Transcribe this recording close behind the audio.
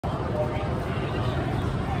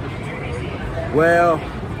Well,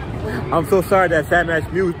 I'm so sorry that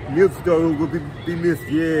Satmax Music Store will be missed,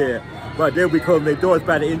 yeah. But they'll be closing their doors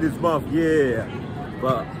by the end of this month, yeah.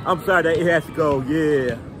 But I'm sorry that it has to go,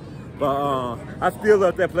 yeah. But I still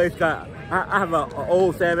love that place. Cause I have an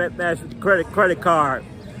old Satmax credit card.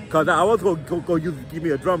 Cause I was gonna use it to give me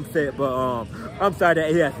a drum set, but I'm sorry that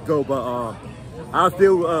it has to go. But I'll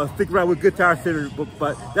still stick around with Guitar Center.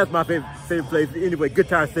 But that's my favorite place anyway.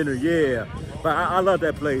 Guitar Center, yeah. But I love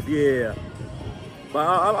that place, yeah. But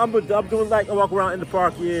I'm doing like a walk around in the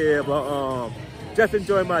park, yeah. But just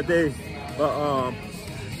enjoying my day.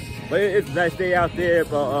 But it's a nice day out there.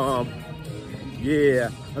 But yeah,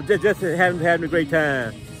 I'm just having a great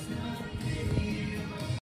time.